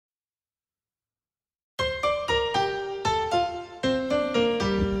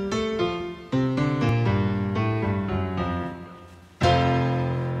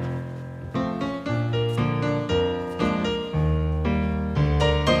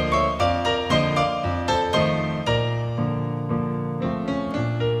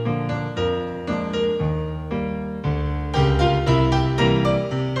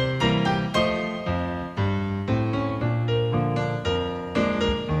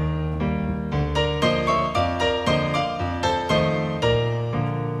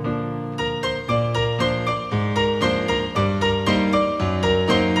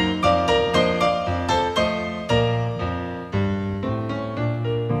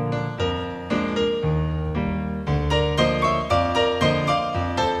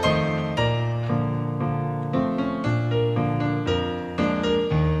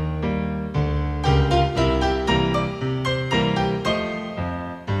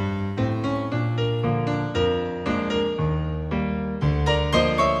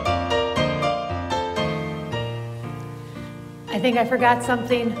think I forgot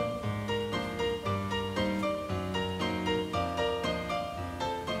something.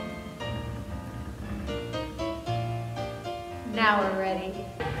 Now we're ready.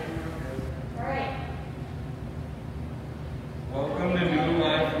 All right. Welcome to New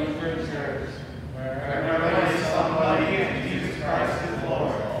Life Lutheran Church, where everybody is somebody and Jesus Christ is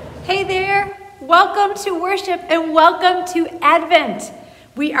Lord. Hey there. Welcome to worship and welcome to Advent.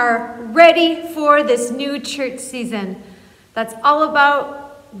 We are ready for this new church season that's all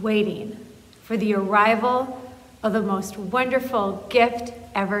about waiting for the arrival of the most wonderful gift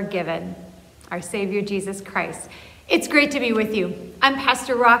ever given, our Savior Jesus Christ. It's great to be with you. I'm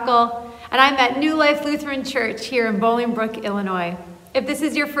Pastor Rockel, and I'm at New Life Lutheran Church here in Bolingbrook, Illinois. If this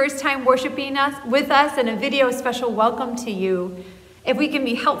is your first time worshiping with us and a video, special welcome to you. If we can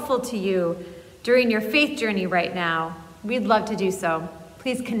be helpful to you during your faith journey right now, we'd love to do so.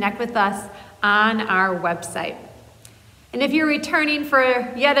 Please connect with us on our website. And if you're returning for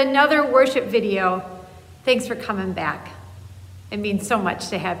yet another worship video, thanks for coming back. It means so much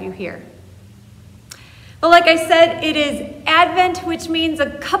to have you here. But like I said, it is Advent, which means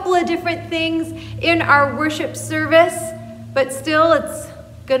a couple of different things in our worship service, but still it's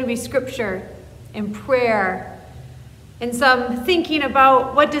going to be scripture and prayer and some thinking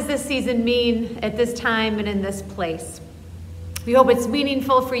about what does this season mean at this time and in this place. We hope it's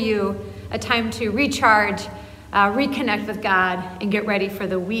meaningful for you, a time to recharge, reconnect with God, and get ready for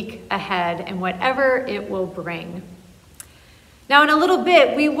the week ahead and whatever it will bring. Now, in a little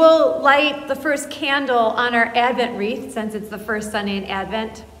bit, we will light the first candle on our Advent wreath, since it's the first Sunday in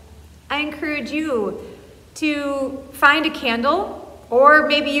Advent. I encourage you to find a candle, or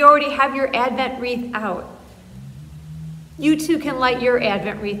maybe you already have your Advent wreath out. You too can light your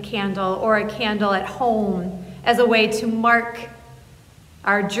Advent wreath candle or a candle at home as a way to mark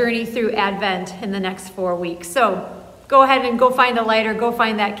our journey through Advent in the next 4 weeks. So go ahead and go find a lighter, go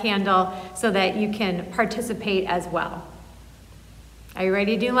find that candle so that you can participate as well. Are you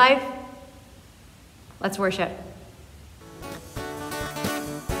ready to do life? Let's worship.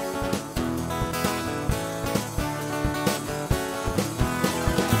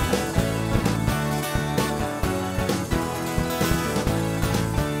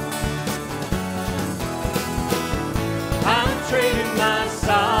 I'm trading my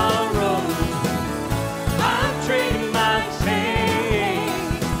sorrows, I'm trading my pain,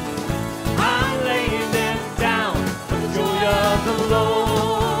 I'm laying them down for the joy of the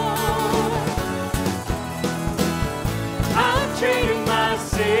Lord. I'm trading my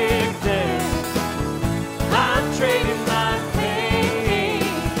sickness, I'm trading my pain,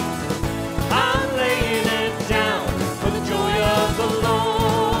 I'm laying it down for the joy of the Lord.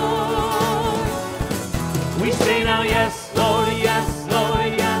 We say now yes, Lord, yes,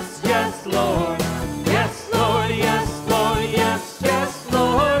 Lord, yes, yes, Lord. Yes, Lord, yes, Lord, yes, yes,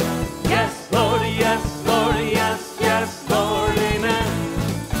 Lord. Yes, Lord, yes, Lord, yes, yes, Lord, amen.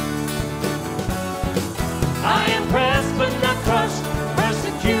 I am pressed but not crushed,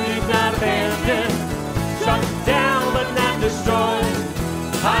 persecuted, not abandoned, struck down but not destroyed.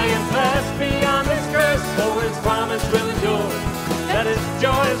 I am blessed beyond this curse, for His promise will endure, that His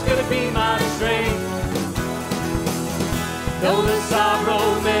joy is going to be my strength. Though the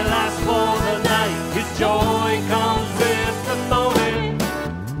sorrow may last for the night, His joy comes with the morning.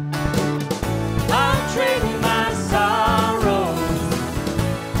 I'm trading my sorrows,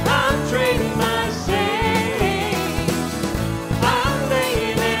 I'm trading my shame, I'm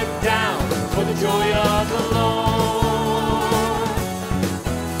laying it down for the joy of the Lord.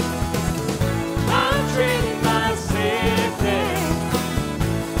 I'm trading my sickness,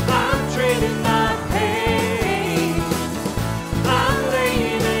 I'm trading my pain, I'm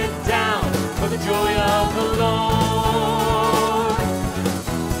laying it down for the joy of the Lord.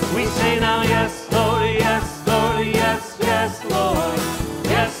 We say now yes, Lord, yes, Lord, yes, yes, Lord.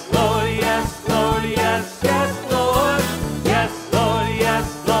 Yes, Lord, yes, Lord, yes, yes, Lord. Yes, Lord, yes,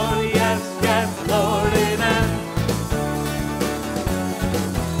 Lord, yes, yes, Lord, amen.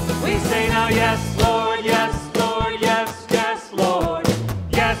 We say now yes, Lord, yes, Lord, yes, yes, Lord.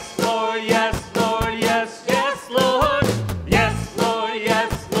 Yes, Lord, yes, Lord, yes, yes, Lord. Yes, Lord,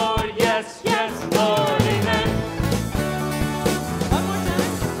 yes, Lord, yes, yes, Lord, amen. One more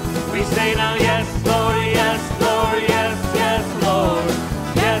time. We say now yes, Lord, yes, Lord, yes, yes, Lord.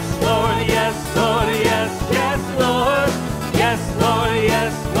 Yes, Lord, yes, Lord, yes, yes, Lord. Yes, Lord,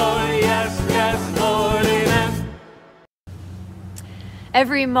 yes, Lord, yes, yes, Lord, amen.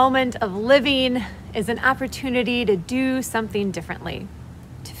 Every moment of living is an opportunity to do something differently,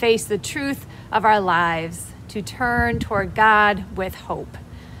 to face the truth of our lives, to turn toward God with hope.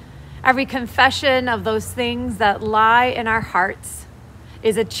 Every confession of those things that lie in our hearts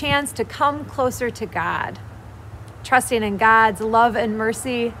is a chance to come closer to God. Trusting in God's love and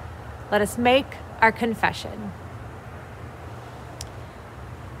mercy, let us make our confession.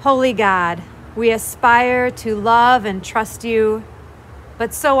 Holy God, we aspire to love and trust you,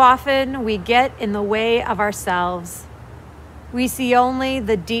 but so often we get in the way of ourselves. We see only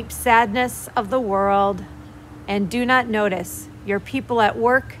the deep sadness of the world and do not notice your people at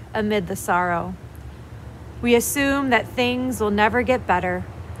work amid the sorrow. We assume that things will never get better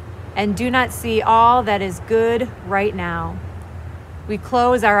and do not see all that is good right now. We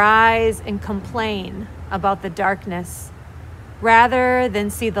close our eyes and complain about the darkness rather than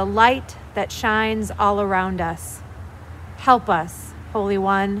see the light that shines all around us. Help us, Holy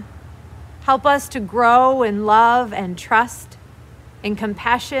One. Help us to grow in love and trust, in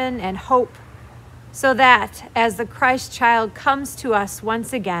compassion and hope, so that as the Christ child comes to us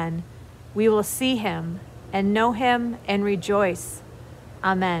once again, we will see him and know him and rejoice.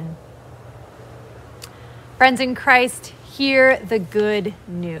 Amen. Friends in Christ, hear the good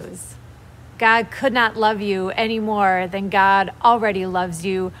news. God could not love you any more than God already loves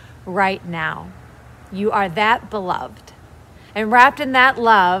you right now. You are that beloved. And wrapped in that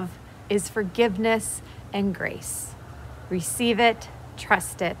love is forgiveness and grace. Receive it,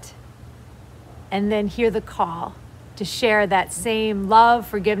 trust it, and then hear the call to share that same love,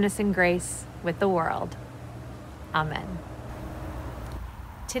 forgiveness, and grace with the world. Amen.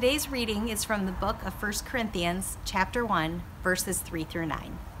 Today's reading is from the book of 1 Corinthians, chapter 1, verses 3 through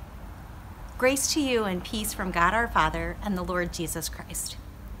 9. Grace to you and peace from God our Father and the Lord Jesus Christ.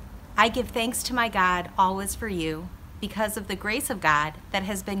 I give thanks to my God always for you, because of the grace of God that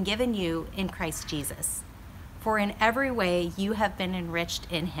has been given you in Christ Jesus. For in every way you have been enriched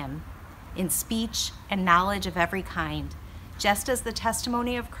in him, in speech and knowledge of every kind, just as the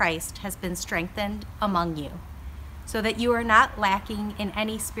testimony of Christ has been strengthened among you, so that you are not lacking in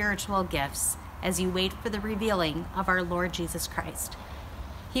any spiritual gifts as you wait for the revealing of our Lord Jesus Christ.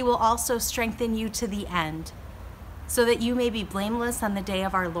 He will also strengthen you to the end, so that you may be blameless on the day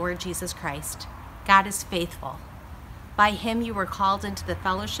of our Lord Jesus Christ. God is faithful. By him you were called into the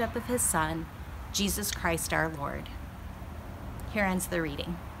fellowship of his Son, Jesus Christ our Lord. Here ends the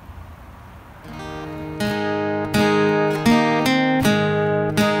reading.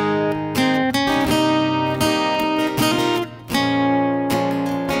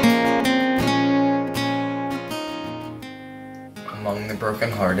 Among the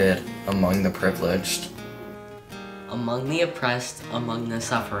brokenhearted, among the privileged, among the oppressed, among the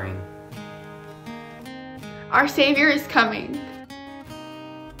suffering. Our Savior is coming.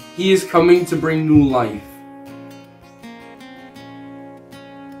 He is coming to bring new life.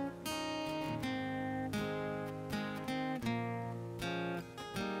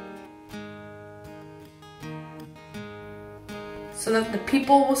 So that the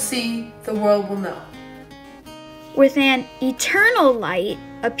people will see, the world will know. With an eternal light,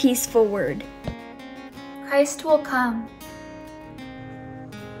 a peaceful word. Christ will come.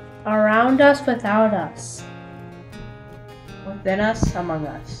 Around us, without us. Within us, among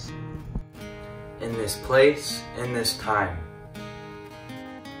us. In this place, in this time.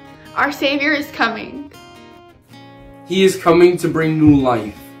 Our Savior is coming. He is coming to bring new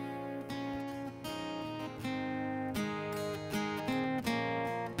life.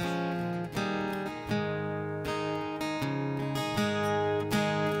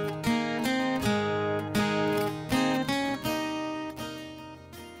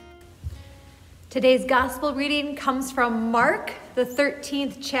 Today's gospel reading comes from Mark, the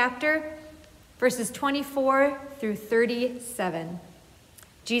 13th chapter, verses 24 through 37.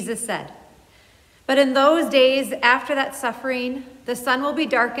 Jesus said, "But in those days after that suffering, the sun will be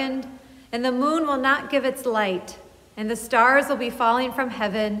darkened, and the moon will not give its light, and the stars will be falling from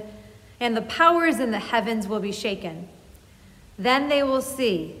heaven, and the powers in the heavens will be shaken. Then they will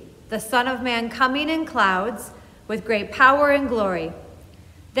see the Son of Man coming in clouds with great power and glory.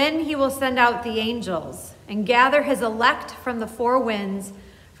 Then he will send out the angels and gather his elect from the four winds,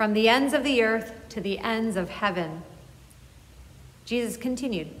 from the ends of the earth to the ends of heaven." Jesus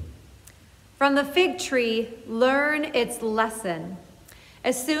continued, "From the fig tree, learn its lesson.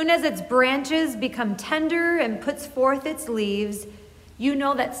 As soon as its branches become tender and puts forth its leaves, you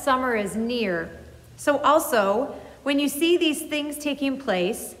know that summer is near. So also, when you see these things taking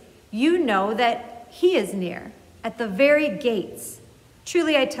place, you know that he is near, at the very gates.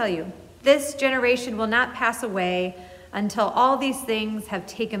 Truly I tell you, this generation will not pass away until all these things have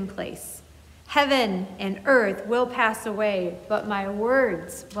taken place. Heaven and earth will pass away, but my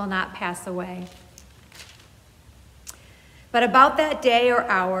words will not pass away." But about that day or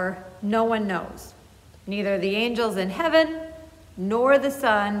hour, no one knows, neither the angels in heaven, nor the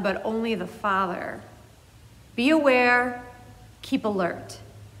Son, but only the Father. Be aware, keep alert,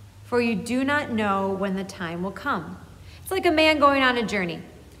 for you do not know when the time will come. It's like a man going on a journey.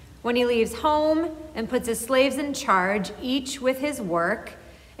 When he leaves home and puts his slaves in charge, each with his work,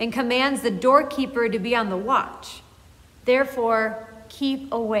 and commands the doorkeeper to be on the watch. Therefore,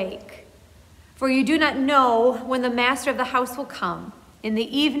 keep awake, for you do not know when the master of the house will come, in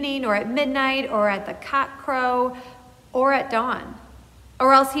the evening or at midnight or at the cockcrow or at dawn.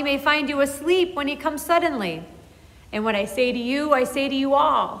 Or else he may find you asleep when he comes suddenly. And what I say to you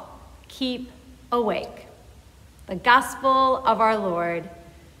all, keep awake. The gospel of our Lord.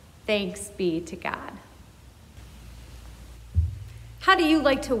 Thanks be to God. How do you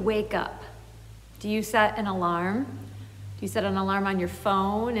like to wake up? Do you set an alarm? Do you set an alarm on your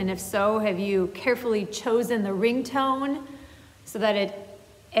phone? And if so, have you carefully chosen the ringtone so that it,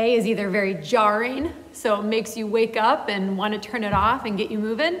 A, is either very jarring, so it makes you wake up and want to turn it off and get you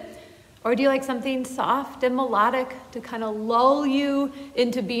moving? Or do you like something soft and melodic to kind of lull you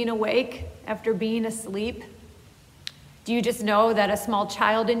into being awake after being asleep? Do you just know that a small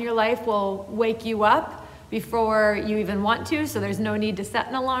child in your life will wake you up before you even want to, so there's no need to set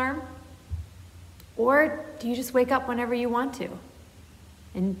an alarm? Or do you just wake up whenever you want to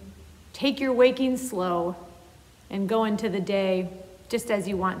and take your waking slow and go into the day just as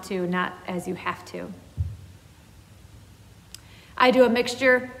you want to, not as you have to? I do a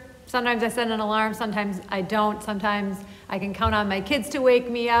mixture. Sometimes I set an alarm, sometimes I don't. Sometimes I can count on my kids to wake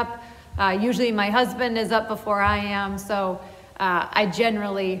me up. Usually my husband is up before I am, so I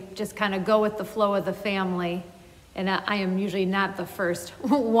generally just kind of go with the flow of the family, and I am usually not the first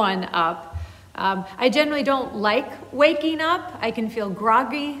one up. I generally don't like waking up. I can feel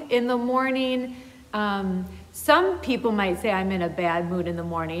groggy in the morning. Some people might say I'm in a bad mood in the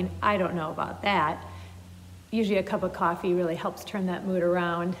morning. I don't know about that. Usually a cup of coffee really helps turn that mood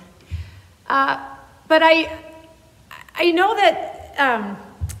around. But I know that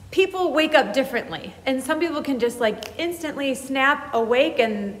people wake up differently, and some people can just like instantly snap awake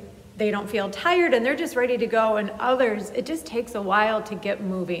and they don't feel tired and they're just ready to go, and others, it just takes a while to get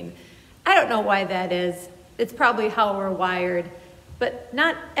moving. I don't know why that is. It's probably how we're wired, but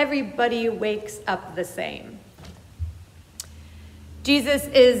not everybody wakes up the same. Jesus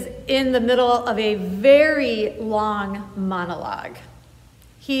is in the middle of a very long monologue.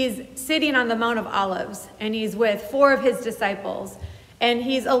 He's sitting on the Mount of Olives, and he's with 4 of his disciples, and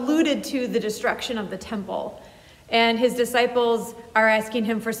he's alluded to the destruction of the temple. And his disciples are asking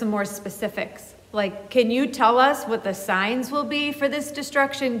him for some more specifics. Like, can you tell us what the signs will be for this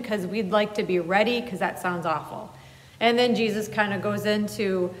destruction? Because we'd like to be ready, because that sounds awful. And then Jesus kind of goes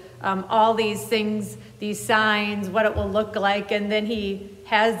into all these things, these signs, what it will look like, and then he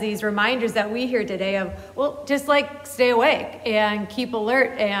has these reminders that we hear today of, well, just like stay awake and keep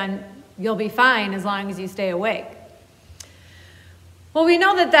alert and you'll be fine as long as you stay awake. Well, we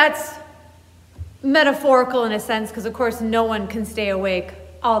know that that's metaphorical in a sense, because of course no one can stay awake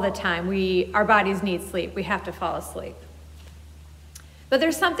all the time. Our bodies need sleep. We have to fall asleep. But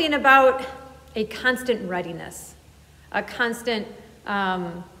there's something about a constant readiness, a constant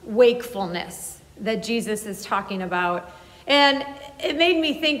wakefulness that Jesus is talking about. And it made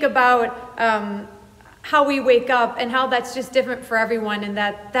me think about how we wake up and how that's just different for everyone, and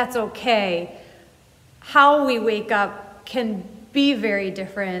that's okay. How we wake up can be very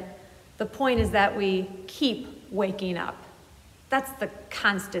different. The point is that we keep waking up. That's the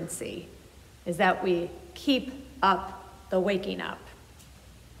constancy, is that we keep up the waking up.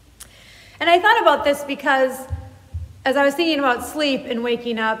 And I thought about this because as I was thinking about sleep and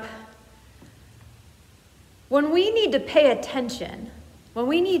waking up, when we need to pay attention, when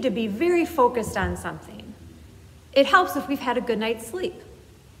we need to be very focused on something, it helps if we've had a good night's sleep.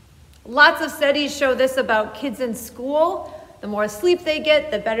 Lots of studies show this about kids in school. The more sleep they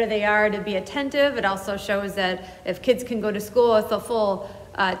get, the better they are to be attentive. It also shows that if kids can go to school with a full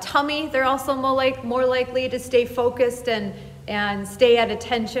tummy, they're also more likely to stay focused and stay at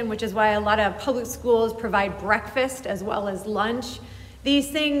attention, which is why a lot of public schools provide breakfast as well as lunch. These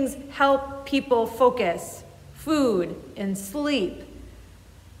things help people focus, food and sleep.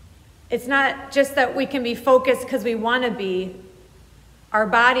 It's not just that we can be focused because we want to be. Our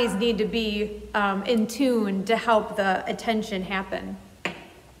bodies need to be in tune to help the attention happen.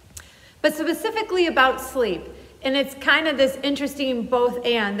 But specifically about sleep, and it's kind of this interesting both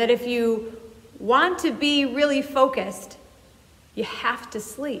and, that if you want to be really focused, you have to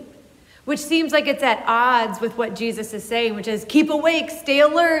sleep, which seems like it's at odds with what Jesus is saying, which is keep awake, stay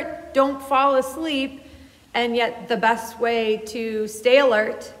alert, don't fall asleep. And yet the best way to stay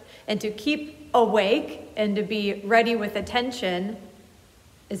alert and to keep awake and to be ready with attention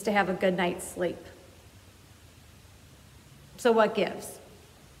is to have a good night's sleep. So what gives?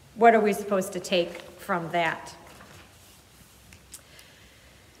 What are we supposed to take from that?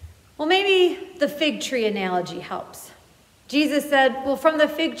 Well, maybe the fig tree analogy helps. Jesus said, well, from the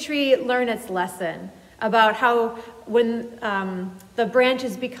fig tree, learn its lesson about how when the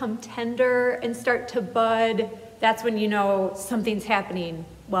branches become tender and start to bud, that's when you know something's happening.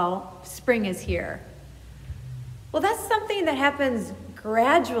 Well, spring is here. Well, that's something that happens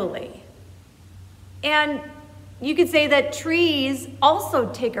gradually. And you could say that trees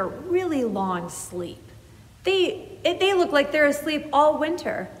also take a really long sleep. They look like they're asleep all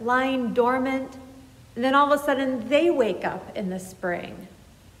winter, lying dormant, and then all of a sudden they wake up in the spring.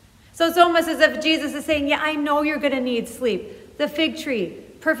 So it's almost as if Jesus is saying, yeah, I know you're going to need sleep. The fig tree,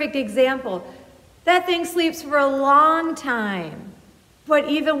 perfect example. That thing sleeps for a long time. But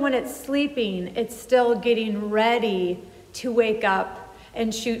even when it's sleeping, it's still getting ready to wake up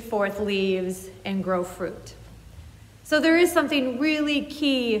and shoot forth leaves and grow fruit. So there is something really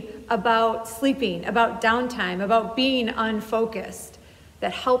key about sleeping, about downtime, about being unfocused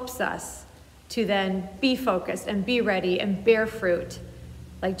that helps us to then be focused and be ready and bear fruit,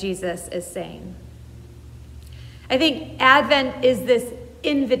 like Jesus is saying. I think Advent is this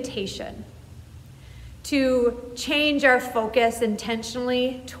invitation to change our focus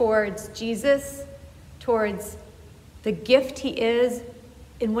intentionally towards Jesus, towards the gift he is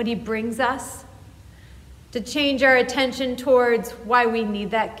and what he brings us, to change our attention towards why we need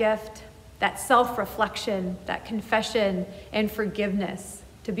that gift, that self-reflection, that confession and forgiveness,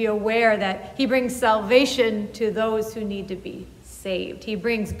 to be aware that he brings salvation to those who need to be saved. He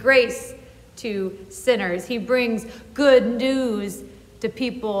brings grace to sinners. He brings good news to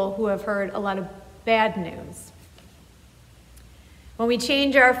people who have heard a lot of bad news. When we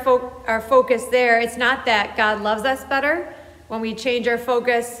change our focus there, it's not that God loves us better. When we change our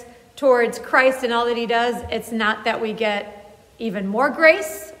focus towards Christ and all that he does, it's not that we get even more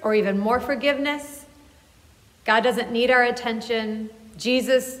grace or even more forgiveness. God doesn't need our attention.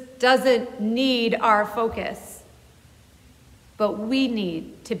 Jesus doesn't need our focus. But we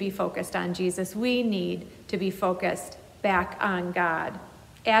need to be focused on Jesus. We need to be focused back on God.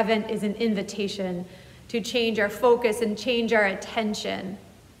 Advent is an invitation to change our focus and change our attention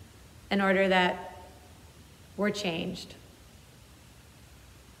in order that we're changed.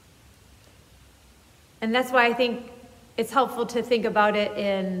 And that's why I think it's helpful to think about it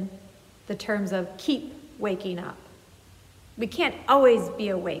in the terms of keep waking up. We can't always be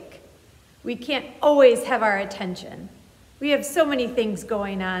awake. We can't always have our attention. We have so many things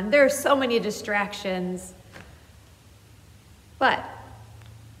going on. There are so many distractions. But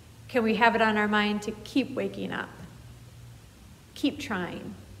can we have it on our mind to keep waking up? Keep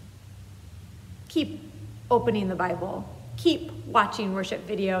trying. Keep opening the Bible. Keep watching worship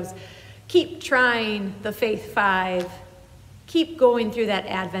videos. Keep trying the Faith 5. Keep going through that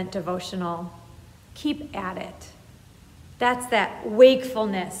Advent devotional. Keep at it. That's that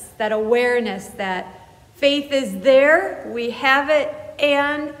wakefulness, that awareness that faith is there, we have it,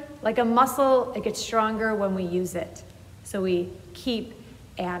 and like a muscle, it gets stronger when we use it. So we keep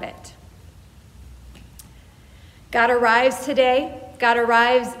at it. God arrives today. God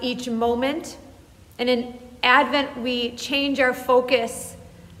arrives each moment. And in Advent, we change our focus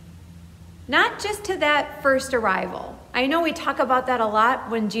not just to that first arrival. I know we talk about that a lot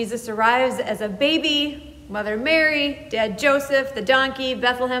when Jesus arrives as a baby, Mother Mary, Dad Joseph, the donkey,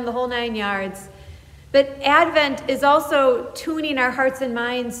 Bethlehem, the whole 9 yards. But Advent is also tuning our hearts and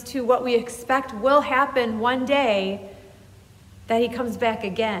minds to what we expect will happen one day, that he comes back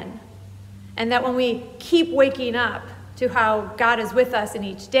again. And that when we keep waking up to how God is with us in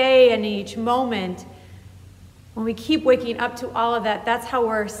each day and in each moment, when we keep waking up to all of that, that's how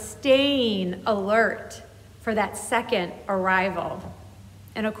we're staying alert for that second arrival.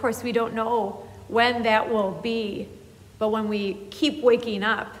 And of course, we don't know when that will be, but when we keep waking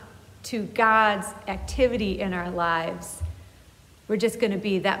up to God's activity in our lives, we're just going to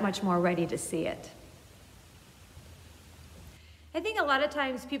be that much more ready to see it. I think a lot of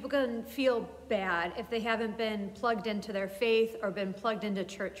times people can feel bad if they haven't been plugged into their faith or been plugged into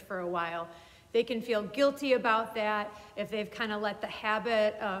church for a while. They can feel guilty about that if they've kind of let the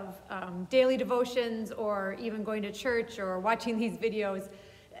habit of daily devotions or even going to church or watching these videos,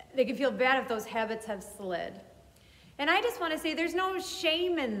 they can feel bad if those habits have slid. And I just want to say there's no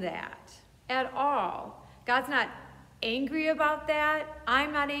shame in that at all. God's not angry about that.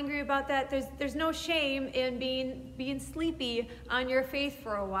 I'm not angry about that. There's no shame in being sleepy on your faith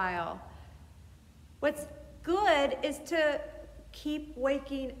for a while. What's good is to keep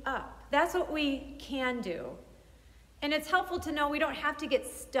waking up. That's what we can do. And it's helpful to know we don't have to get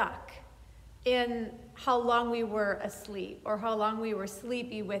stuck in how long we were asleep or how long we were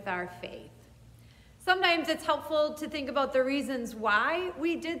sleepy with our faith. Sometimes it's helpful to think about the reasons why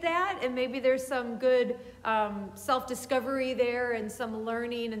we did that, and maybe there's some good self-discovery there and some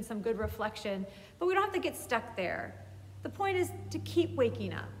learning and some good reflection, but we don't have to get stuck there. The point is to keep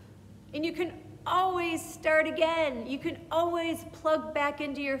waking up. And you can always start again. You can always plug back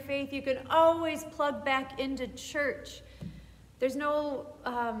into your faith. You can always plug back into church. There's no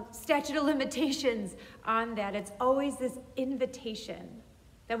statute of limitations on that. It's always this invitation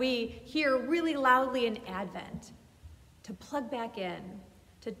that we hear really loudly in Advent to plug back in,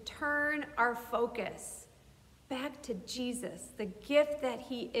 to turn our focus back to Jesus, the gift that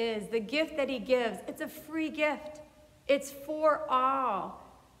he is, the gift that he gives. It's a free gift. It's for all.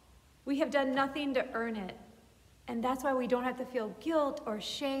 We have done nothing to earn it. And that's why we don't have to feel guilt or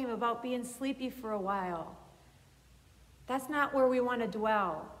shame about being sleepy for a while. That's not where we want to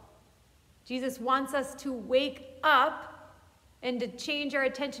dwell. Jesus wants us to wake up and to change our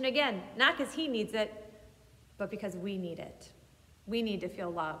attention again, not because he needs it, but because we need it. We need to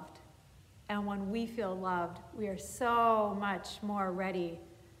feel loved. And when we feel loved, we are so much more ready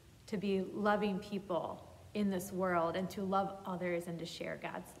to be loving people in this world and to love others and to share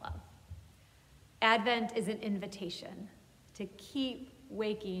God's love. Advent is an invitation to keep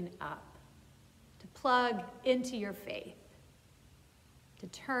waking up, to plug into your faith, to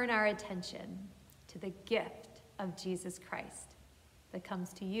turn our attention to the gift of Jesus Christ that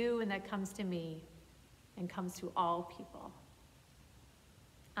comes to you and that comes to me and comes to all people.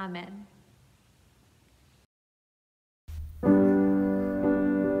 Amen.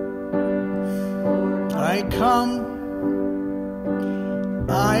 I come,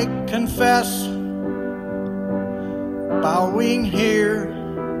 I confess, bowing here,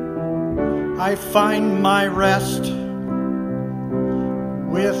 I find my rest.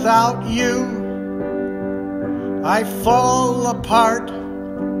 Without you, I fall apart.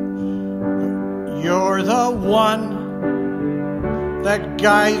 You're the one that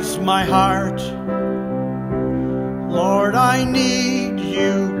guides my heart. Lord, I need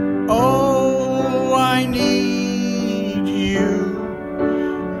you. Oh, I need you.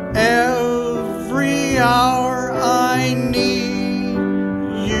 Every hour I need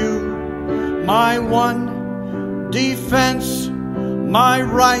you. My one defense, my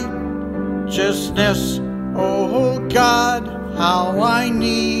righteousness. Oh God, how I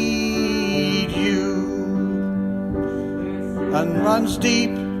need you. And runs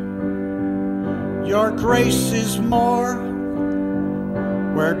deep, your grace is more.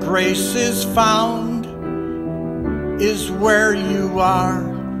 Where grace is found is where you are.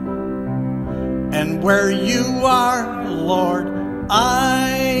 And where you are, Lord, I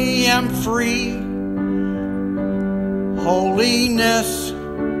am free. Holiness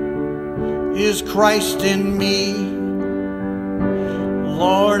is Christ in me.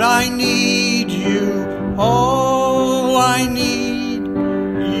 Lord, I need you. Oh, I need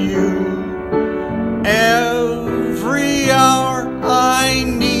you. Every hour I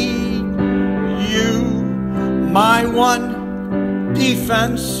need you. My one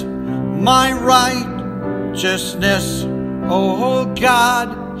defense, my righteousness. Oh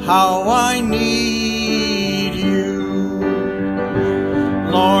God, how I need you.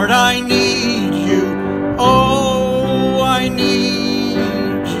 Lord, I need you. Oh, I need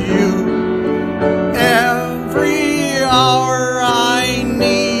you. Every hour I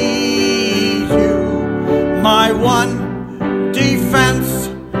need you. My one defense,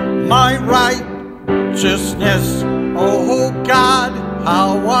 my righteousness. Oh God,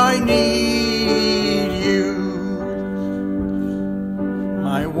 how I need you.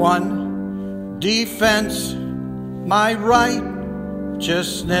 My one defense, my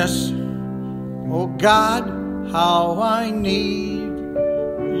righteousness. Oh God, how I need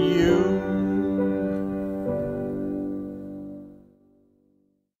you.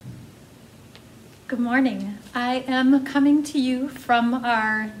 Good morning. I am coming to you from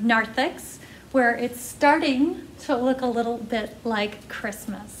our narthex, where it's starting to look a little bit like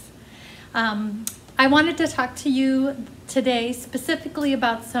Christmas. I wanted to talk to you today specifically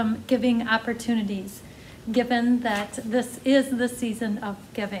about some giving opportunities, given that this is the season of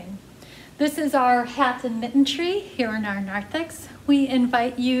giving. This is our hat and mitten tree here in our narthex. We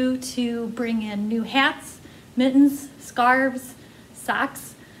invite you to bring in new hats, mittens, scarves,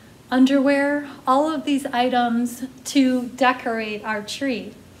 socks, underwear, all of these items to decorate our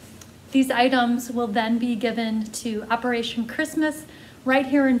tree. These items will then be given to Operation Christmas, right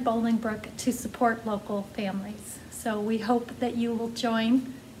here in Bolingbrook to support local families. So we hope that you will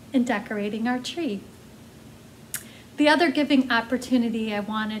join in decorating our tree. The other giving opportunity I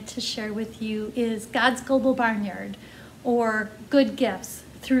wanted to share with you is God's Global Barnyard, or Good Gifts,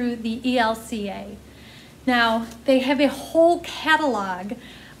 through the ELCA. Now, they have a whole catalog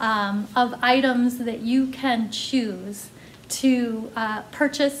of items that you can choose to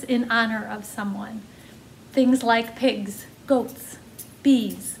purchase in honor of someone. Things like pigs, goats,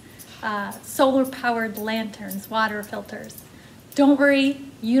 bees, solar-powered lanterns, water filters. Don't worry,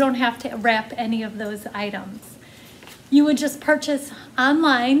 you don't have to wrap any of those items. You would just purchase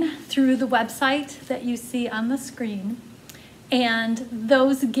online through the website that you see on the screen, and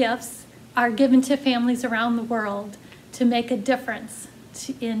those gifts are given to families around the world to make a difference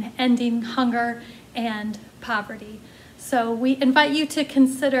in ending hunger and poverty. So we invite you to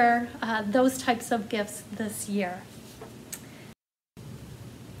consider those types of gifts this year.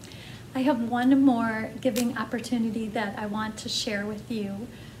 I have one more giving opportunity that I want to share with you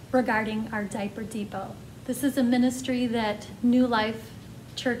regarding our Diaper Depot. This is a ministry that New Life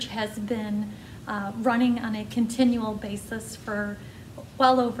Church has been running on a continual basis for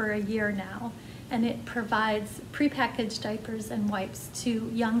well over a year now, and it provides prepackaged diapers and wipes to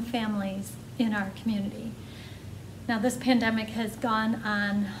young families in our community. Now, this pandemic has gone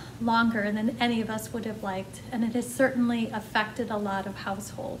on longer than any of us would have liked, and it has certainly affected a lot of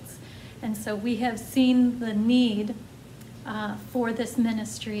households. And so we have seen the need for this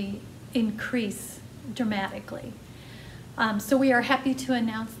ministry increase dramatically. So we are happy to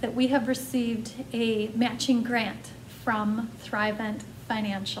announce that we have received a matching grant from Thrivent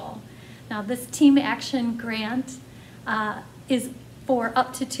Financial. Now, this Team Action grant is for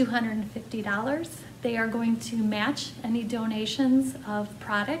up to $250. They are going to match any donations of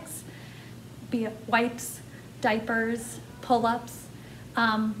products, be it wipes, diapers, pull-ups,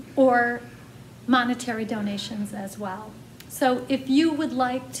 or monetary donations as well. So if you would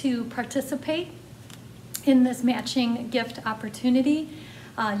like to participate in this matching gift opportunity,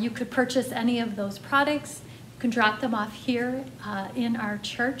 you could purchase any of those products. You can drop them off here in our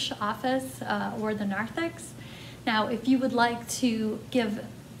church office or the narthex. Now, if you would like to give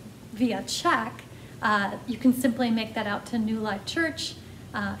via check, you can simply make that out to New Life Church,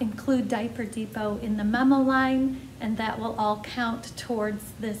 include Diaper Depot in the memo line, and that will all count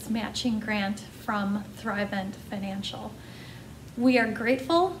towards this matching grant from Thrivent Financial. We are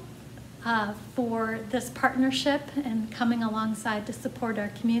grateful for this partnership and coming alongside to support our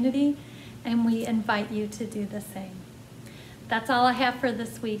community, and we invite you to do the same. That's all I have for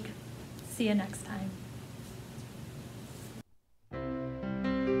this week. See you next time.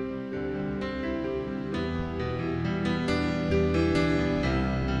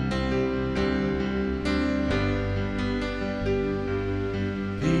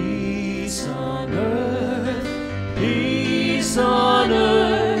 Peace on earth, peace on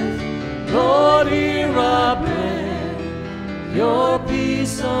earth, Lord, hear our prayer. Your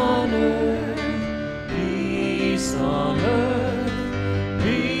peace on earth, peace on earth,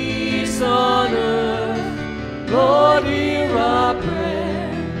 peace on earth, Lord, hear our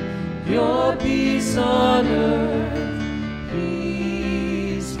prayer. Your peace on earth,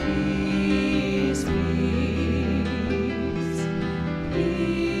 peace, peace, peace,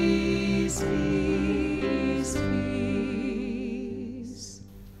 peace, peace, peace.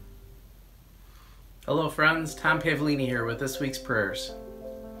 Hello friends, Tom Pavlini here with this week's prayers.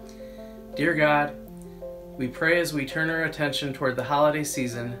 Dear God, we pray as we turn our attention toward the holiday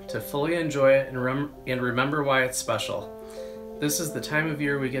season to fully enjoy it and remember why it's special. This is the time of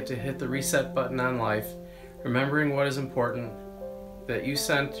year we get to hit the reset button on life, remembering what is important, that you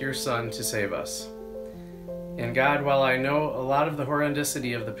sent your Son to save us. And God, while I know a lot of the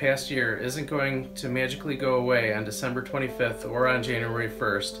horrendicity of the past year isn't going to magically go away on December 25th or on January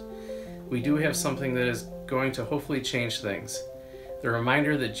 1st, we do have something that is going to hopefully change things. The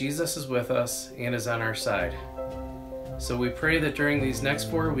reminder that Jesus is with us and is on our side. So we pray that during these next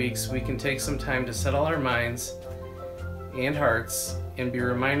 4 weeks we can take some time to settle our minds and hearts and be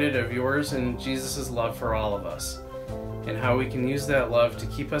reminded of yours and Jesus' love for all of us, and how we can use that love to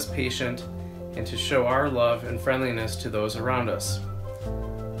keep us patient and to show our love and friendliness to those around us.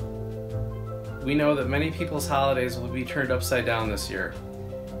 We know that many people's holidays will be turned upside down this year.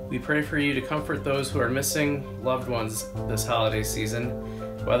 We pray for you to comfort those who are missing loved ones this holiday season,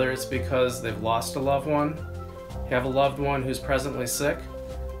 whether it's because they've lost a loved one, have a loved one who's presently sick,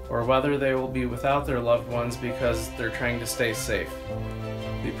 or whether they will be without their loved ones because they're trying to stay safe.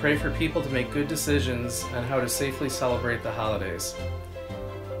 We pray for people to make good decisions on how to safely celebrate the holidays.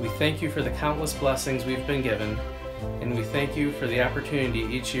 We thank you for the countless blessings we've been given, and we thank you for the opportunity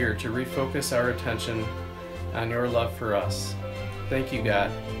each year to refocus our attention on your love for us. Thank you,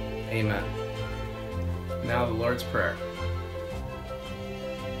 God. Amen. Now the Lord's Prayer.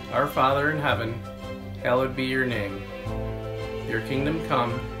 Our Father in heaven, hallowed be your name. Your kingdom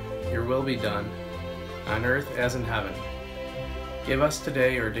come, your will be done, on earth as in heaven. Give us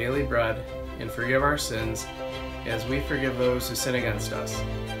today our daily bread, and forgive our sins, as we forgive those who sin against us.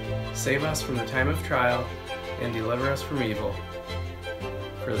 Save us from the time of trial, and deliver us from evil.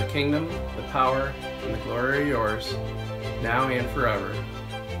 For the kingdom, the power, and the glory are yours, now and forever.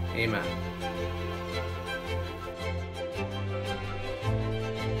 Amen.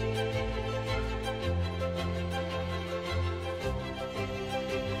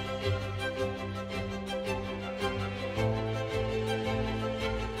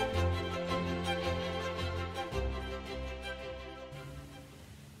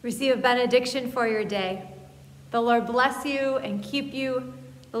 Receive a benediction for your day. The Lord bless you and keep you.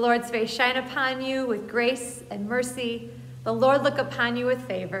 The Lord's face shine upon you with grace and mercy. The Lord look upon you with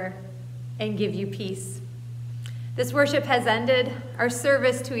favor and give you peace. This worship has ended. Our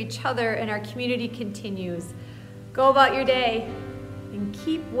service to each other and our community continues. Go about your day and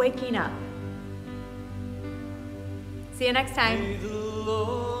keep waking up. See you next time. May the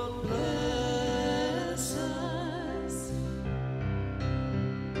Lord bless us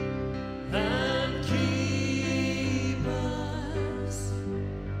and keep us.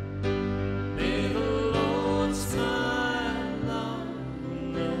 May the Lord smile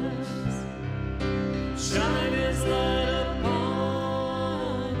on us, shine his light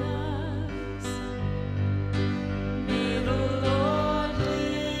upon us. May the Lord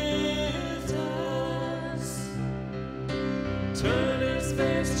lift us, turn his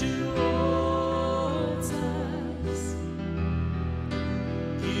face towards us,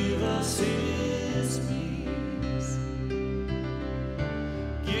 give us his peace,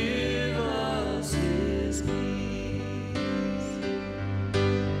 give us his peace.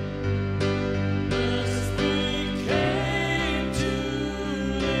 Blessed we came to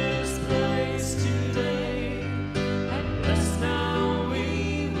this place today, and blessed now we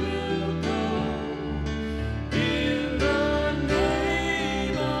will go. In the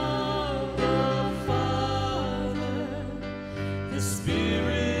name of the Father, the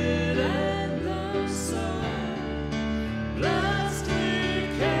Spirit, and the Son. Blessed we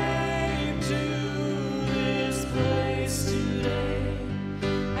came to this place today,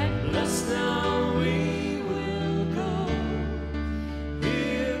 and blessed now we will go.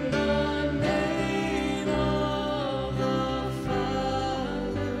 In the name of the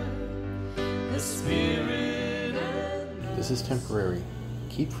Father, the Spirit, and This is temporary.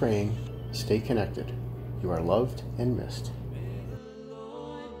 Keep praying. Stay connected. You are loved and missed.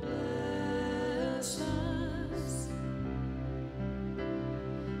 bless us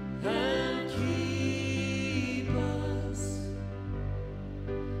and keep us,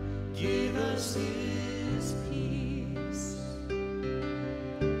 give us